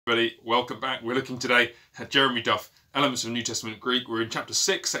Everybody, welcome back. We're looking today at Jeremy Duff, Elements of New Testament Greek. We're in chapter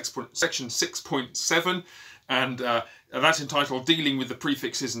 6, section 6.7, and that's entitled Dealing with the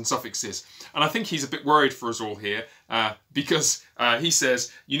Prefixes and Suffixes. And I think he's a bit worried for us all here because he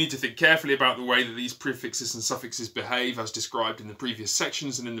says you need to think carefully about the way that these prefixes and suffixes behave as described in the previous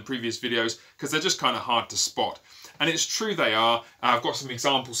sections and in the previous videos, because they're just kind of hard to spot. And it's true they are. I've got some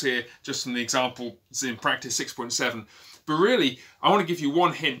examples here, just from the examples in practice 6.7. But really, I want to give you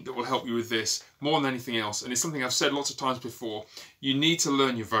one hint that will help you with this more than anything else. And it's something I've said lots of times before. You need to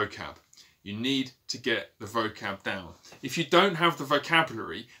learn your vocab. You need to get the vocab down. If you don't have the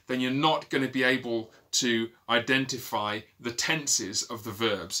vocabulary, then you're not going to be able to identify the tenses of the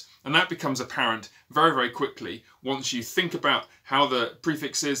verbs. And that becomes apparent very, very quickly once you think about how the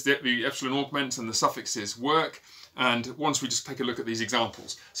prefixes, the epsilon augments and the suffixes work. And once we just take a look at these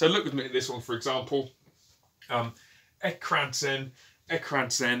examples. So look with me at this one, for example. Ekradzen.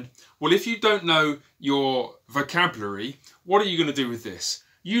 Well, if you don't know your vocabulary, what are you going to do with this?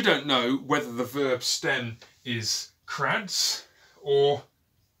 You don't know whether the verb stem is krads or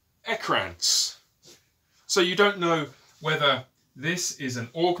ekrads. So you don't know whether this is an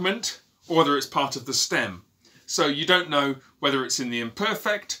augment or whether it's part of the stem. So you don't know whether it's in the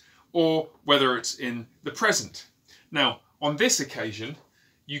imperfect or whether it's in the present. Now, on this occasion,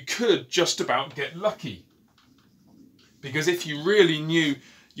 you could just about get lucky. Because if you really knew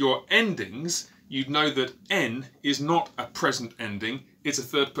your endings, you'd know that N is not a present ending, it's a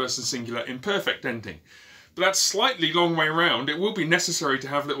third person singular imperfect ending. But that's slightly long way round. It will be necessary to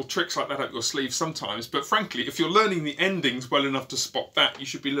have little tricks like that up your sleeve sometimes, but frankly, if you're learning the endings well enough to spot that, you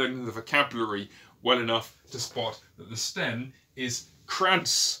should be learning the vocabulary well enough to spot that the stem is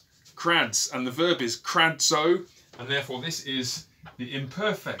krads, and the verb is kradzo, and therefore this is the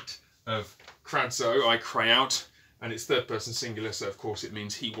imperfect of kradzo, I cry out. And it's third person singular, so of course it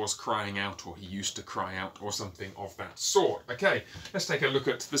means he was crying out, or he used to cry out, or something of that sort. Okay, let's take a look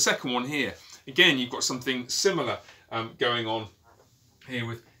at the second one here. Again, you've got something similar going on here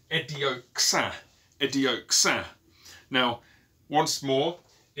with edioxa. Now, once more,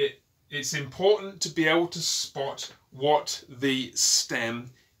 it's important to be able to spot what the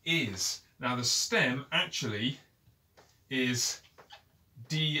stem is. Now, the stem actually is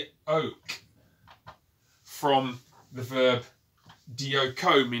dioke, from the verb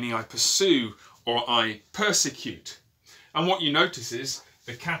dioko, meaning I pursue or I persecute. And what you notice is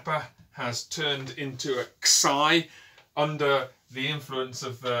the kappa has turned into a xi under the influence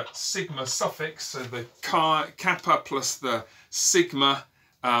of the sigma suffix. So the kappa plus the sigma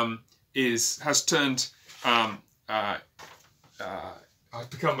has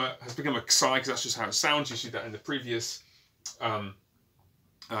become a xi, because that's just how it sounds. You see that in the previous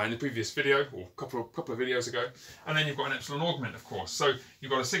video, or a couple of videos ago. And then you've got an epsilon augment, of course. So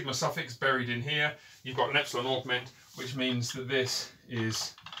you've got a sigma suffix buried in here. You've got an epsilon augment, which means that this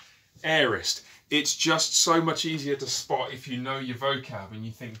is aorist. It's just so much easier to spot if you know your vocab and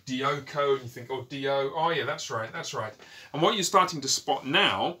you think dioko and you think, oh, dio, oh yeah, that's right. And what you're starting to spot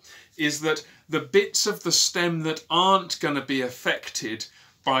now is that the bits of the stem that aren't going to be affected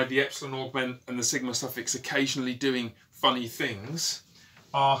by the epsilon augment and the sigma suffix occasionally doing funny things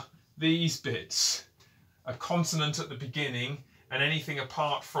are these bits. A consonant at the beginning and anything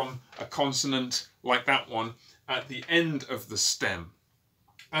apart from a consonant like that one at the end of the stem.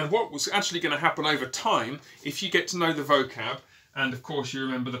 And what was actually going to happen over time, if you get to know the vocab, and of course you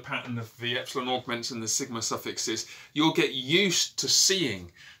remember the pattern of the epsilon augments and the sigma suffixes, you'll get used to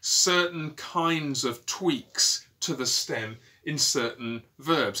seeing certain kinds of tweaks to the stem in certain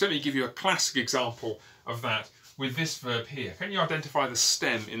verbs. Let me give you a classic example of that with this verb here. Can you identify the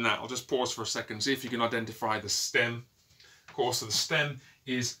stem in that? I'll just pause for a second, see if you can identify the stem. Of course, so the stem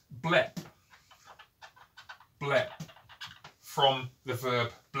is blep, from the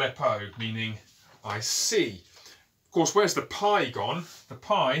verb blepo, meaning I see. Of course, where's the pi gone? The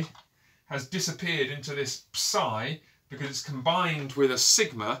pi has disappeared into this psi because it's combined with a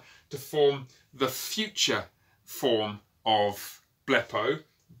sigma to form the future form of blepo,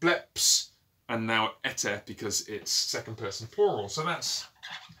 bleps, and now ete, because it's second person plural. So that's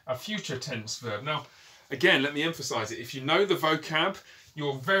a future tense verb. Now, again, let me emphasize it. If you know the vocab,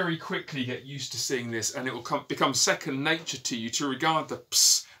 you'll very quickly get used to seeing this, and it will become second nature to you to regard the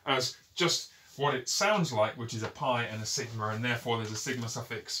ps as just what it sounds like, which is a pi and a sigma, and therefore there's a sigma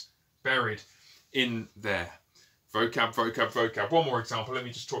suffix buried in there. Vocab. One more example. Let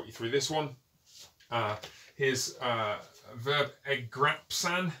me just talk you through this one. Here's verb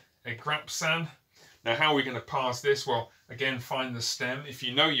egrapsan. Now, how are we going to parse this? Well, again, find the stem. If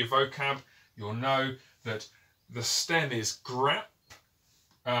you know your vocab, you'll know that the stem is grap,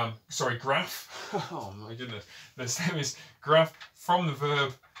 graph. Oh my goodness. The stem is graph from the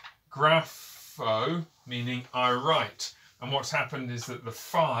verb grapho, meaning I write. And what's happened is that the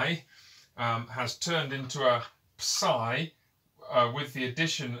phi has turned into a psi with the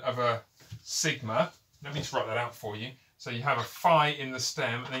addition of a sigma. Let me just write that out for you. So you have a phi in the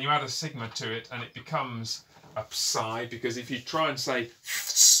stem, and then you add a sigma to it, and it becomes a psi, because if you try and say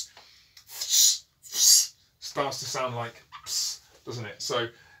starts to sound like ps, doesn't it? So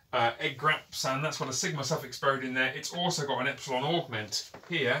eggrapsan, that's got a sigma suffix buried in there. It's also got an epsilon augment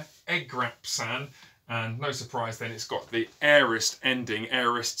here, eggrapsan, and no surprise then it's got the aorist ending.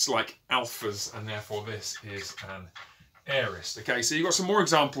 Aorists like alphas, and therefore this is an aorist. Okay, so you've got some more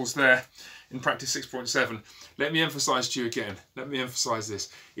examples there in practice 6.7. Let me emphasise to you again, let me emphasise this.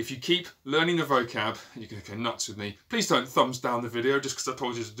 If you keep learning the vocab, and you're going to go nuts with me, please don't thumbs down the video just because I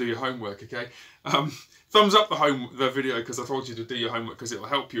told you to do your homework, okay? Thumbs up the video because I told you to do your homework, because it will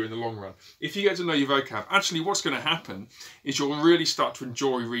help you in the long run. If you get to know your vocab, actually what's going to happen is you'll really start to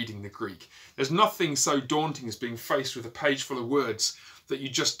enjoy reading the Greek. There's nothing so daunting as being faced with a page full of words that you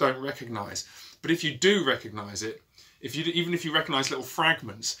just don't recognise. But if you do recognise it, even if you recognise little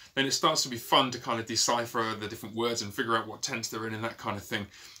fragments, then it starts to be fun to kind of decipher the different words and figure out what tense they're in and that kind of thing.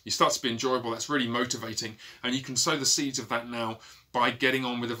 You start to be enjoyable, that's really motivating, and you can sow the seeds of that now by getting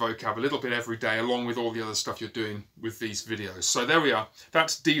on with the vocab a little bit every day, along with all the other stuff you're doing with these videos. So there we are.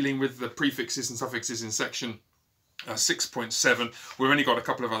 That's dealing with the prefixes and suffixes in section 6.7. We've only got a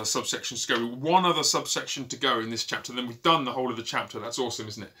couple of other subsections to go. One other subsection to go in this chapter, then we've done the whole of the chapter. That's awesome,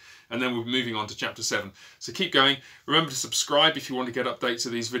 isn't it? And then we're moving on to chapter 7. So keep going. Remember to subscribe if you want to get updates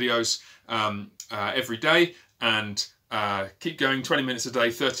of these videos every day, and keep going. 20 minutes a day,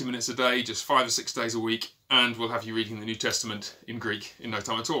 30 minutes a day, just 5 or 6 days a week, and we'll have you reading the New Testament in Greek in no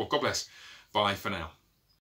time at all. God bless. Bye for now.